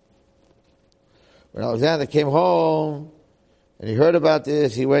 When Alexander came home and he heard about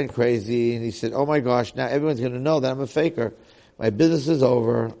this, he went crazy and he said, oh my gosh, now everyone's going to know that I'm a faker. My business is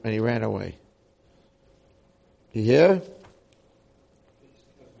over, and he ran away. You hear?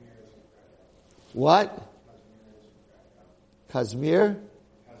 What? Kazmir?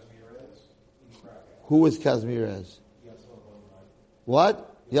 Who was Kazmirez?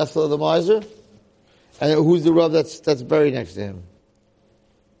 What? Yasla the miser? And who's the Rav that's buried next to him?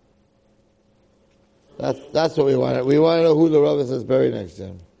 That's what we want. We want to know who the Rav is that's buried next to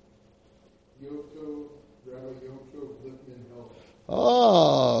him.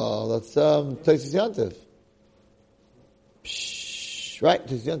 Oh, that's Tosis Yantiv. Right,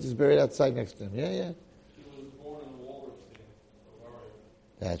 Tosis Yantiv is buried outside next to him. Yeah. He was born in Wallerstein, Bavaria.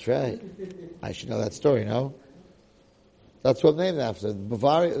 That's right. I should know that story, no? That's what named after.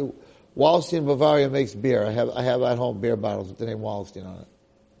 Bavaria, Wallerstein, Bavaria makes beer. I have at home beer bottles with the name Wallerstein on it.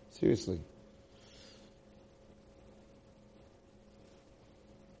 Seriously.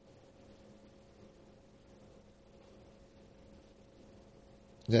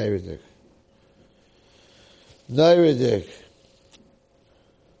 Neirik.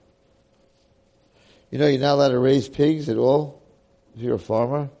 You know, you're not allowed to raise pigs at all if you're a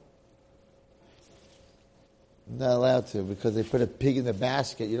farmer. Not allowed to, because they put a pig in the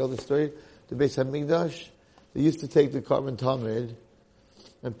basket. You know the story? The Beis Hamikdash? They used to take the carbon tamid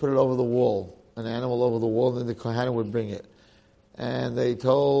and put it over the wall, an animal over the wall, and then the Kohanim would bring it. And they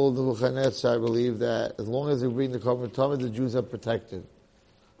told the Nebuchadnezzar, I believe, that as long as they bring the carbon tamid, the Jews are protected.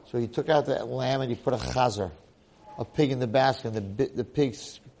 So he took out that lamb and he put a chazer, a pig in the basket, and the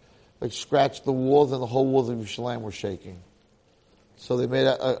pigs scratched the walls, and the whole walls of Yerushalayim were shaking. So they made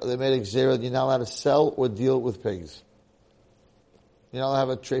a gzera. You're not allowed to sell or deal with pigs. You're not allowed to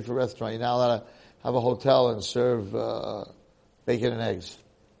have a tray for a restaurant. You're not allowed to have a hotel and serve bacon and eggs.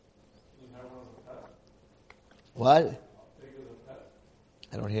 You can have one as a pet. What? A pig as a pet.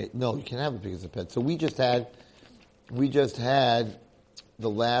 I don't hear. No, you can have a pig as a pet. So we just had the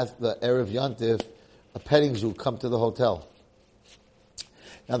Erev Yontif, a petting zoo come to the hotel.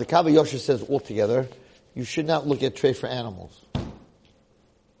 Now the Kav Yosher says altogether, you should not look at tray for animals.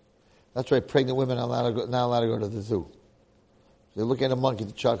 That's why pregnant women are not allowed to go to the zoo. They look at a monkey,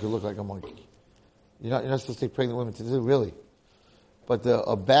 the child could look like a monkey. You're not supposed to take pregnant women to do, really. But the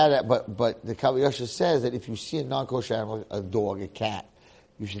Kav Yasha says that if you see a non-kosher animal, a dog, a cat,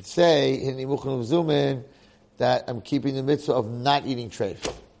 you should say, Hinni Mukhnu Zumin, that I'm keeping the mitzvah of not eating treif.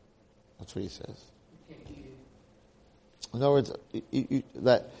 That's what he says. In other words,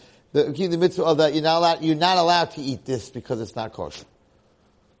 keeping the mitzvah of that you're not allowed to eat this because it's not kosher.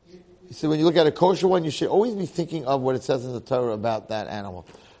 He said when you look at a kosher one, you should always be thinking of what it says in the Torah about that animal.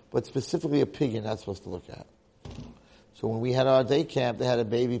 But specifically a pig you're not supposed to look at. So when we had our day camp, they had a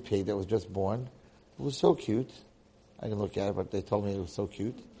baby pig that was just born. It was so cute. I didn't look at it, but they told me it was so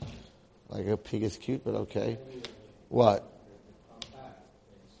cute. Like a pig is cute, but okay. What?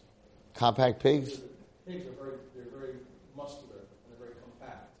 Compact pigs? Pigs are very muscular and they're very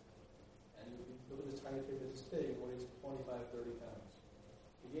compact. And you look at this tiny pig that's this big, it weighs 25, 30 pounds.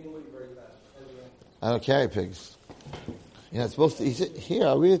 You gain weight very fast. I don't carry pigs. You're not supposed to. He said, here,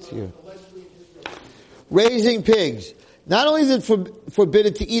 I'll read it to you. Raising pigs. Not only is it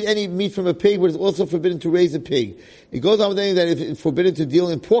forbidden to eat any meat from a pig, but it's also forbidden to raise a pig. It goes on with saying that it's forbidden to deal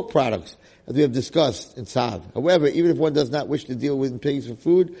in pork products, as we have discussed in Tzav. However, even if one does not wish to deal with pigs for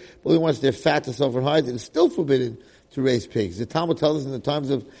food, but only wants their fat to suffer hides, it is still forbidden to raise pigs. The Talmud tells us in the times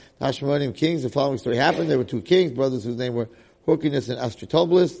of the Hashmonaim kings, the following story happened. There were two kings, brothers whose names were Hyrcanus and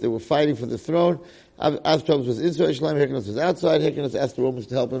Astramelus. They were fighting for the throne. Astramelus was inside Jerusalem, Hyrcanus was outside. Hyrcanus asked the Romans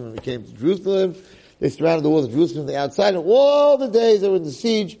to help him and he came to Jerusalem. They surrounded the walls of Jerusalem from the outside, and all the days they were in the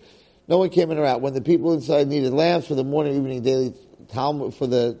siege, no one came in or out. When the people inside needed lamps for the morning, evening, daily Talmud, for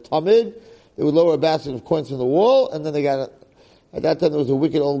the Talmud, they would lower a basket of coins from the wall, and then at that time there was a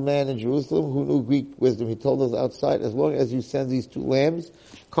wicked old man in Jerusalem who knew Greek wisdom. He told us outside, as long as you send these two lambs,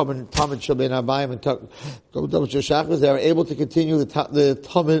 Talmud Shabbein Abayim and Talmud Shachas, they are able to continue the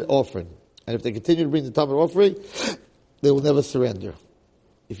Talmud offering. And if they continue to bring the Talmud offering, they will never surrender.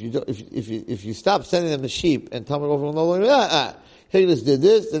 If you stop sending them the sheep and Talmud offering will no longer, Hyrcanus did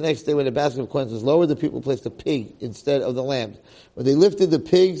this. The next day when the basket of coins was lowered, the people placed a pig instead of the lambs. When they lifted the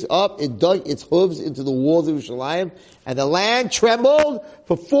pigs up, it dug its hooves into the walls of Yerushalayim, and the land trembled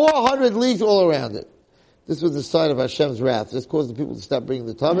for 400 leagues all around it. This was the sign of Hashem's wrath. This caused the people to stop bringing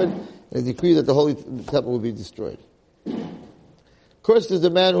the Talmud, and a decree that the holy temple would be destroyed. Cursed is the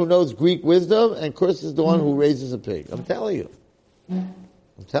man who knows Greek wisdom, and cursed is the one who raises a pig. I'm telling you.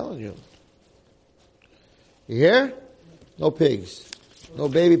 I'm telling you. You hear? No pigs. No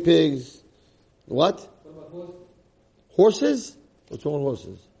baby pigs. What? Horses? What's wrong with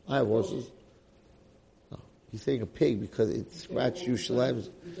horses? I have horses. No. He's saying a pig because it scratched Yerushalayim.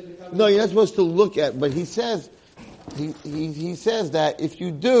 No, you're not supposed to look at, but he says, he says that if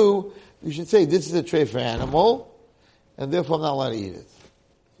you do, you should say this is a tray for animal, and therefore I'm not allowed to eat it. So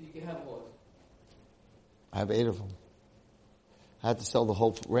you can have what? I have 8 of them. I had to sell the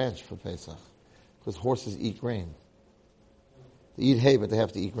whole ranch for Pesach because horses eat grain. They eat hay, but they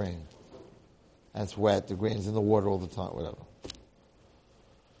have to eat grain. And it's wet. The grain's in the water all the time, whatever.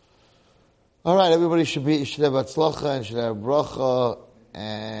 All right, everybody should have atzlacha and should have bracha,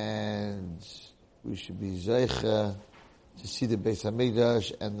 and we should be zeicha to see the Beis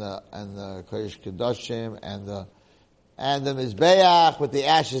Hamikdash and the Kodesh Kodashim and the Mizbeach with the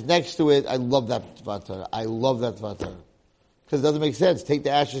ashes next to it. I love that Tvat. I love that Tvat. Because it doesn't make sense. Take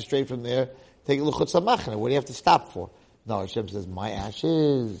the ashes straight from there. Take a l'chutz hamachna. What do you have to stop for? No, Hashem says, my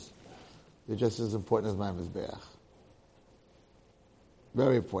ashes, they're just as important as my mizbeach.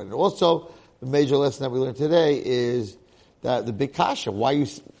 Very important. Also, the major lesson that we learned today is that the big kasha.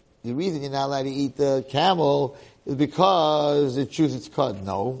 The reason you're not allowed to eat the camel is because it chews its cud.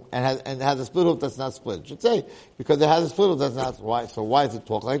 No. And has a split hoof that's not split. It should say, because it has a split hoof that's not. Why? So why does it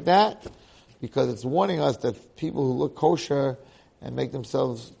talk like that? Because it's warning us that people who look kosher and make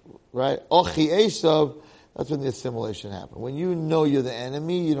themselves, right, Ochi Esav, that's when the assimilation happens. When you know you're the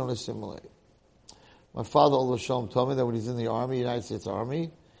enemy, you don't assimilate. My father, Olav Shalom, told me that when he's in the army, United States Army,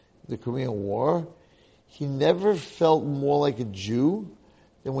 the Korean War, he never felt more like a Jew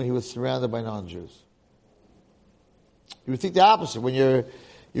than when he was surrounded by non-Jews. You would think the opposite. When you're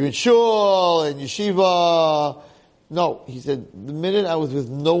in shul and yeshiva, no, he said, the minute I was with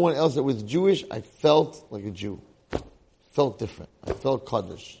no one else that was Jewish, I felt like a Jew. Felt different. I felt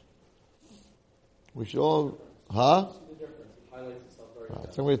Kaddish. We should all, huh?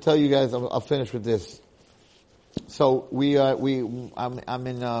 Right, so I'm going to tell you guys, I'll finish with this. So I'm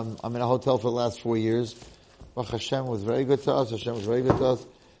in a hotel for the last 4 years. Baruch Hashem was very good to us. Hashem was very good to us.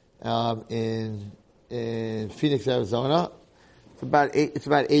 In Phoenix, Arizona. It's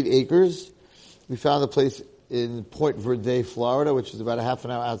about 8 acres. We found a place in Point Verde, Florida, which is about a half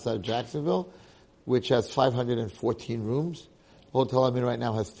an hour outside of Jacksonville, which has 514 rooms. The hotel I'm in right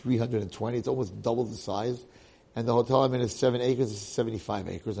now has 320. It's almost double the size. And the hotel I'm in is 7 acres. It's 75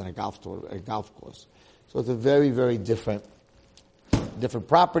 acres and a golf course. So it's a very, very different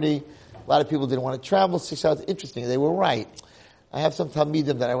property. A lot of people didn't want to travel 6 hours. Interesting. They were right. I have some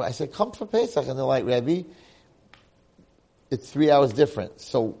Talmidim that I said, come for Pesach. And they're like, Rebbe, it's 3 hours different.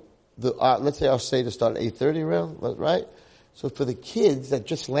 So let's say our Seder started at 8:30 around, right? So for the kids that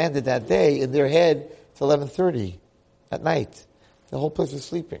just landed that day, in their head, it's 11:30 at night. The whole place is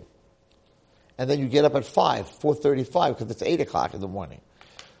sleeping. And then you get up at 4:35, because it's 8 o'clock in the morning.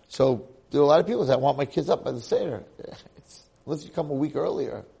 So there are a lot of people that want my kids up by the Seder. Unless you come a week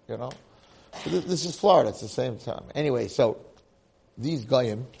earlier, you know. So this is Florida. It's the same time. Anyway, so these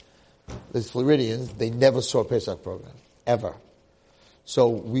Goyim, these Floridians, they never saw a Pesach program. Ever. So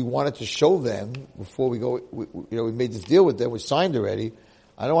we wanted to show them before we go, we made this deal with them, we signed already.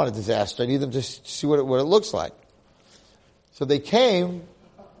 I don't want a disaster. I need them to see what it looks like. So they came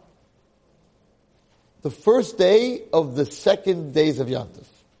the first day of the second days of Yom Tov.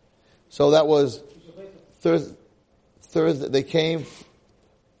 So that was Thursday. They came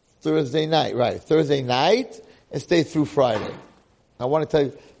Thursday night, right? Thursday night and stayed through Friday. I want to tell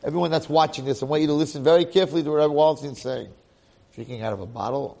you, everyone that's watching this, I want you to listen very carefully to what Rabbi Wallenstein's saying. Drinking out of a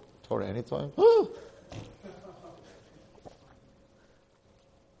bottle, Torah anytime.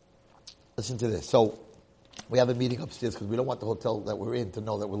 Listen to this. So, we have a meeting upstairs because we don't want the hotel that we're in to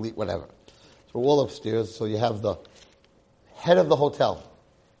know that we're whatever. So we're all upstairs. So you have the head of the hotel,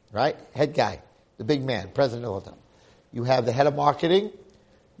 right? Head guy, the big man, president of the hotel. You have the head of marketing.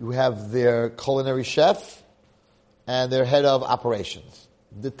 You have their culinary chef and their head of operations.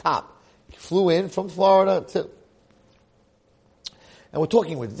 The top. Flew in from Florida to... And we're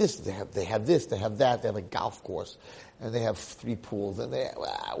talking with this, they have this, they have that, they have a golf course, and they have 3 pools, and they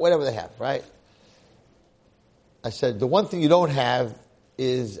whatever they have, right? I said, the one thing you don't have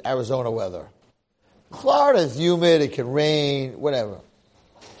is Arizona weather. Florida is humid, it can rain, whatever.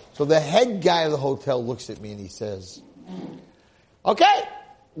 So the head guy of the hotel looks at me and he says, okay,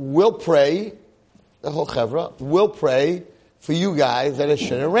 we'll pray, the whole chevra, we'll pray for you guys that it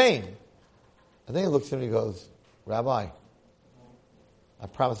shouldn't rain. And then he looks at me and he goes, Rabbi, I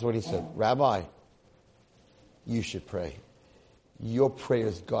promise what he said. Rabbi, you should pray. Your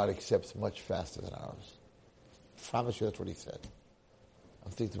prayers God accepts much faster than ours. I promise you that's what he said.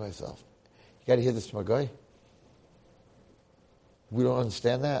 I'm thinking to myself, you got to hear this from a guy? We don't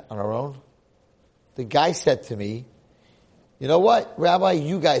understand that on our own? The guy said to me, you know what, Rabbi,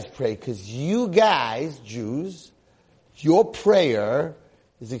 you guys pray, because you guys, Jews, your prayer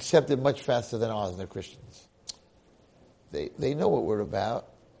is accepted much faster than ours, and they're Christians. They know what we're about.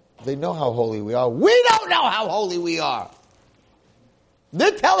 They know how holy we are. We don't know how holy we are.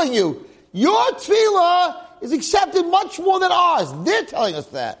 They're telling you, your tefillah is accepted much more than ours. They're telling us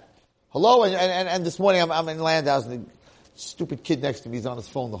that. Hello? And this morning I'm in Landau's and the stupid kid next to me is on his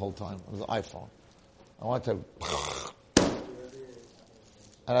phone the whole time. It was an iPhone. I wanted to...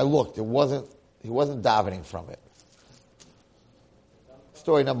 And I looked. He wasn't davening from it.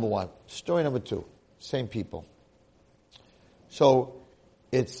 Story number 1. Story number 2. Same people. So,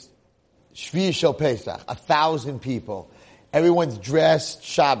 it's Shvi Shel Pesach, 1,000 people. Everyone's dressed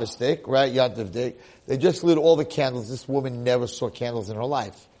Shabbos-dik, right? Yom Tov-dik. They just lit all the candles. This woman never saw candles in her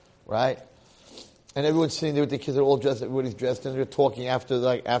life, right? And everyone's sitting there with their kids. They're all dressed. Everybody's dressed, and they're talking after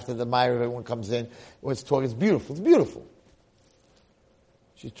the Ma'ariv. Everyone comes in. Everyone's talking. It's beautiful. It's beautiful.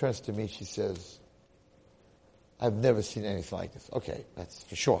 She turns to me. She says, "I've never seen anything like this." Okay, that's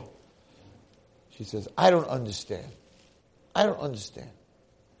for sure. She says, "I don't understand. I don't understand.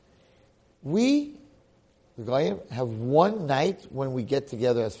 We, the Goyim, have one night when we get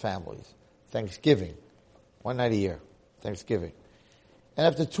together as families. Thanksgiving. One night a year. Thanksgiving. And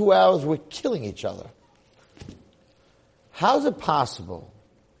after 2 hours, we're killing each other. How is it possible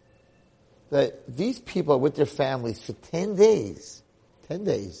that these people are with their families for 10 days,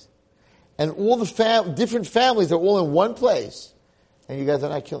 and all the different families are all in one place, and you guys are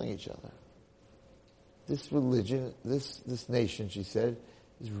not killing each other? This religion, this nation," she said,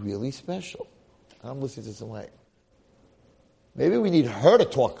 "is really special." And I'm listening to some like, maybe we need her to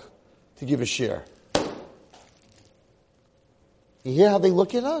talk, to give a share. You hear how they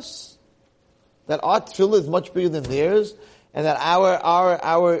look at us? That our tefillah is much bigger than theirs, and that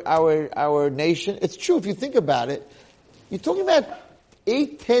our nation, it's true if you think about it, you're talking about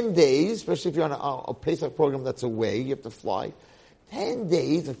 8-10 days, especially if you're on a Pesach program that's away, you have to fly. 10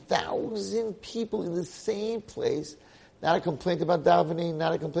 days, 1,000 people in the same place. Not a complaint about davening,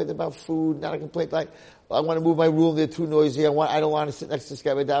 not a complaint about food, not a complaint like, I want to move my room, they're too noisy, I don't want to sit next to this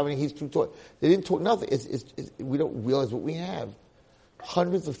guy by davening, he's too tall. They didn't talk nothing. We don't realize what we have.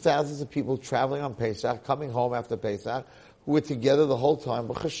 Hundreds of thousands of people traveling on Pesach, coming home after Pesach, who were together the whole time,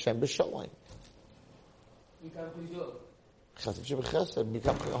 Baruch Hashem, b'shalom. Chesed shebechesed,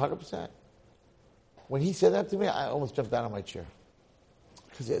 become 100%. When he said that to me, I almost jumped out of my chair.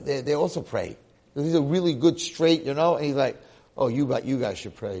 Because they also pray. These are really good, straight, and he's like, oh, you guys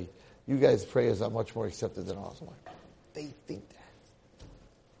should pray. You guys' prayers are much more accepted than ours. I'm like, they think that.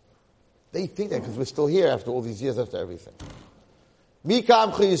 They think that because we're still here after all these years, after everything.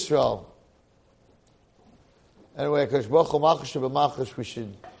 Mikam Chli Yisrael. Anyway, we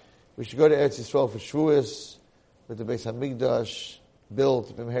should go to Eretz Yisrael for Shavuos, with the Beis HaMikdash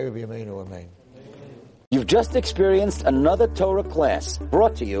built. Amen. You've just experienced another Torah class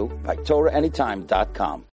brought to you by TorahAnytime.com.